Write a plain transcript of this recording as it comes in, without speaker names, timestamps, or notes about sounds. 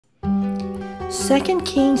2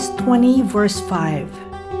 Kings 20 verse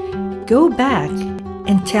 5. Go back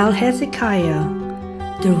and tell Hezekiah,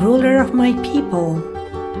 the ruler of my people,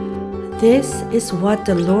 this is what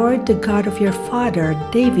the Lord, the God of your father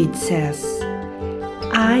David says.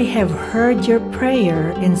 I have heard your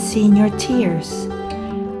prayer and seen your tears.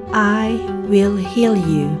 I will heal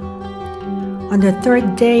you. On the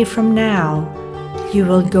third day from now, you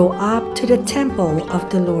will go up to the temple of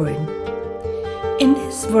the Lord. In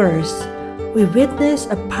this verse, we witness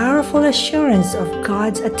a powerful assurance of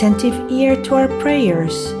God's attentive ear to our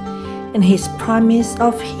prayers and His promise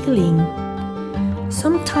of healing.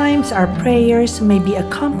 Sometimes our prayers may be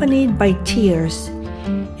accompanied by tears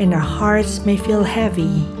and our hearts may feel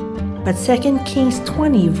heavy, but 2 Kings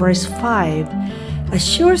 20 verse 5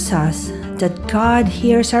 assures us that God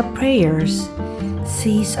hears our prayers,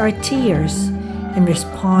 sees our tears, and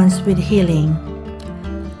responds with healing.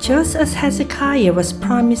 Just as Hezekiah was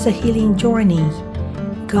promised a healing journey,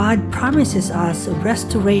 God promises us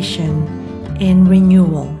restoration and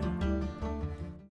renewal.